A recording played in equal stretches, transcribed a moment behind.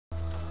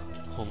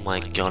Oh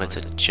my god, it's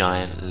a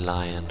giant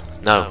lion.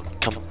 No,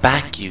 come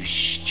back, you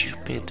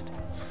stupid.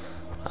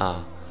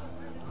 Ah,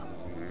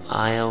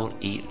 I'll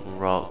eat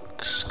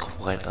rocks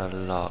quite a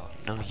lot.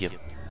 No, you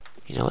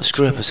know what?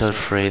 Screw episode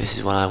 3. This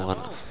is what I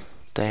want.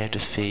 Day of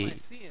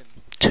Defeat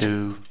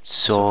 2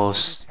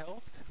 Source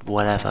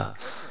whatever.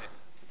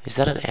 Is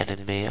that an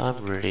enemy? I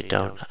really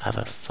don't have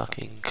a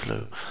fucking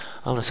clue.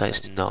 I'm gonna say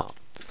it's not.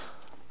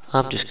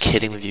 I'm just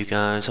kidding with you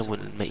guys. I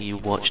wouldn't make you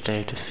watch Day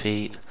of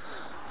Defeat.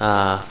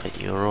 But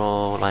you're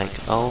all like,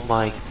 oh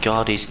my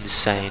god, he's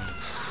insane.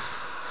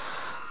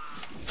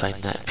 Playing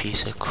that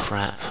piece of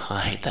crap. I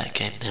hate that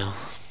game now.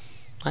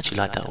 I actually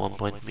liked that at one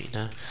point, but you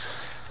know.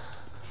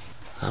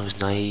 I was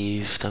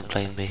naive, don't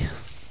blame me.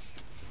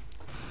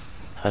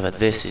 However,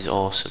 this is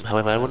awesome.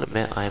 However, I will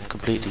admit I am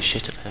completely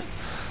shit at it.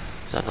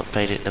 Because I've not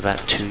played it in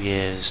about 2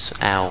 years.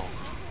 Ow.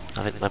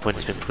 I think my point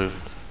has been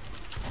proven.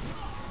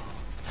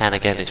 And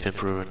again, it's been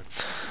proven.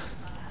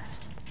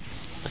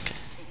 Okay.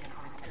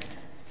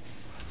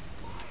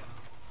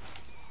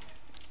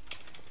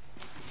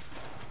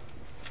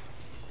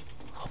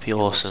 I'll be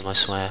awesome, I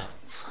swear.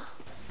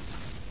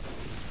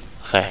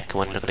 Okay,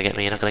 come on, you're not gonna get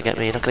me, you're not gonna get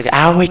me, you're not gonna get—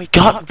 Ow, he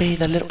got me,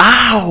 the little—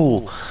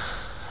 Ow!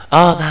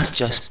 Oh, that's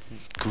just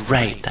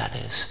great, that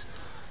is.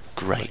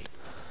 Great.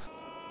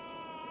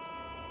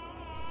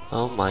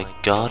 Oh my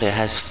god, it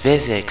has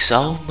physics,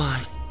 oh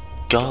my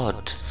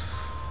god.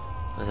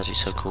 That's actually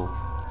so cool.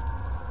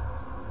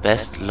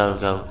 Best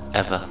logo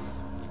ever.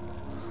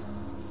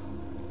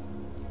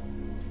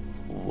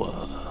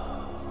 Whoa.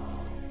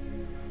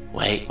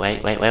 Wait,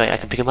 I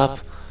can pick him up.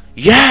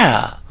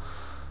 Yeah!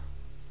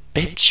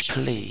 Bitch,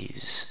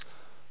 please.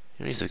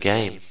 Here is the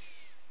game.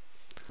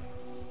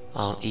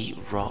 I'll eat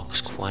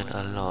rocks quite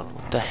a lot.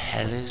 What the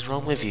hell is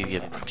wrong with you,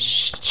 you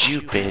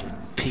stupid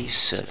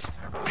piece of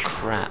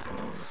crap?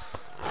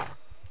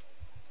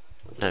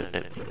 No.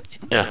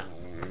 Yeah.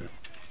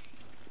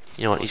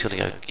 You know what? He's gonna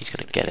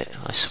get it.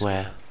 I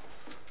swear.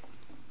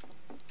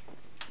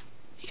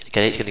 He's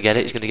gonna get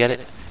it.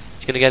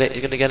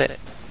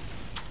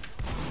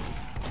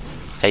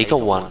 Okay, he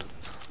got one.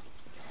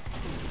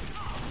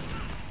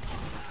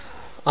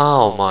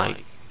 Oh my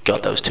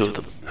god, that was 2 of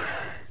them.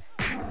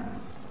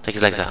 Take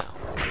his legs out.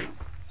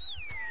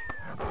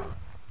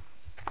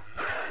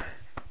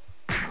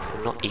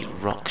 Do not eat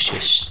rocks,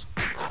 just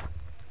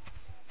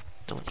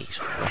don't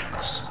eat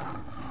rocks.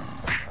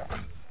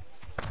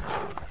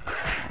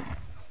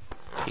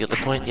 You got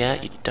the point, yeah?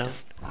 You don't?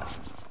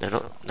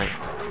 No.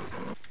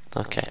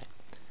 Okay.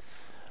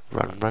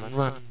 Run.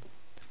 Run.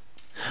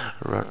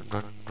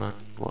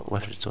 What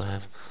weapons do I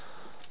have?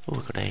 Oh,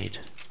 a grenade.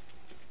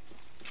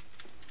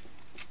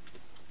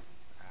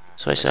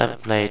 So I still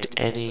haven't played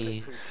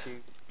any—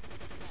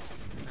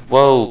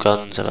 Whoa,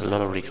 guns. I have a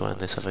lot of recoil in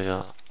this, I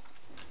forgot.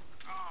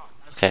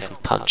 Okay, I can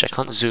punch. I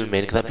can't zoom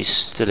in, because that'd be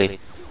silly.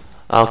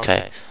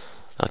 Okay.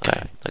 I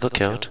got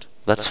killed.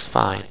 That's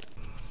fine.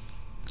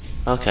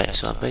 Okay,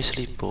 so I'm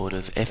basically bored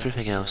of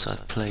everything else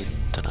I've played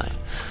tonight.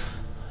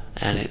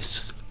 And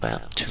it's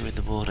about 2 in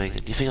the morning,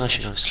 and you think I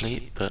should go to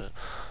sleep, but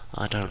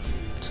I don't.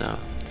 So,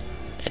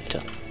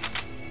 enter.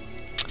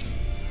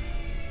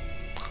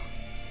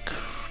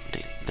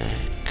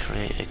 Nickname,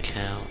 create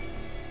account.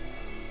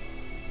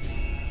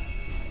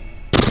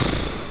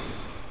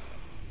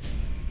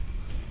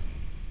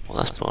 Well,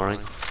 that's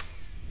boring.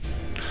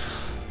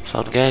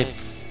 Fun game.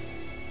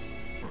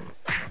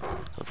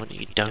 When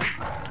you don't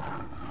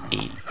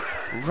eat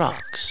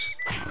rocks.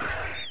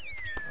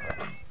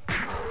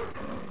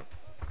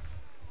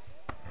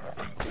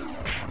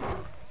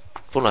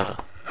 Fall over.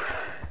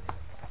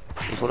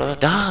 You fall over.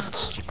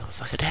 Dance! You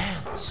motherfucker,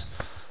 dance!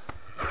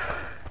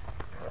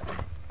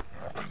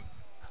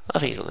 I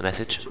think he's got the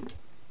message.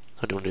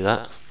 I don't want to do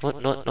that.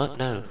 What? Not,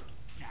 no.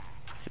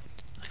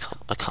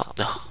 I can't.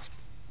 No.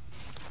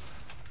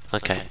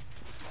 Okay.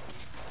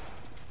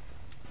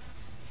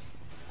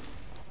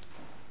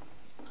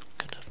 I'm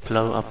gonna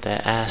blow up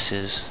their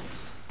asses.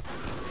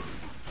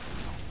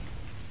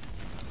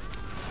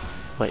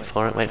 Wait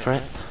for it.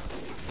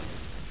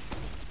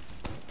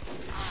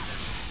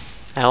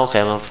 Oh,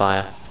 okay, I'm on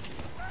fire.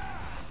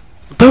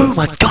 Boom!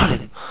 I got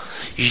him!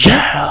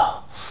 Yeah!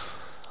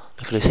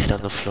 Look at his head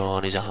on the floor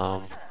and his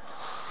arm.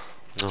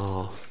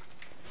 Oh.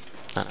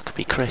 That could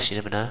be Chris, you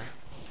never know.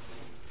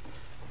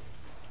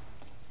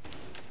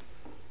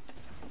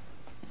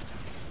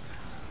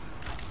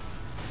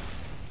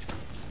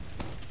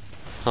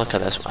 Okay,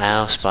 that's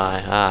our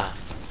spy. Ah.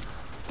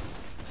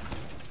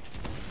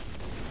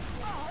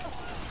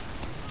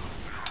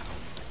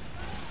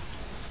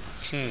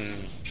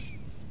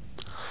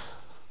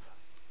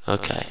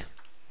 Okay.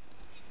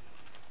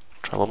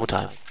 Try one more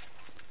time.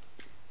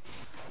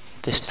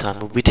 This time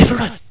will be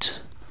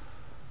different.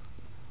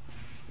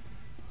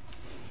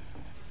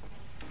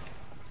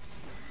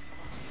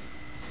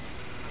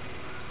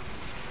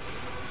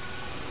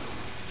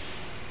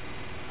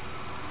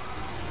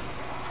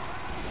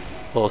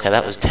 Okay,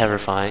 that was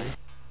terrifying.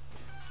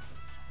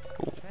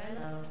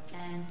 Hello,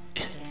 and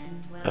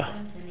again,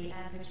 welcome to the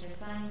Aperture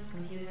Science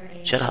Computer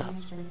Aid Shut up.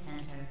 Management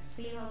Center.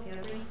 We hope your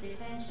brief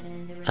detention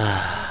in the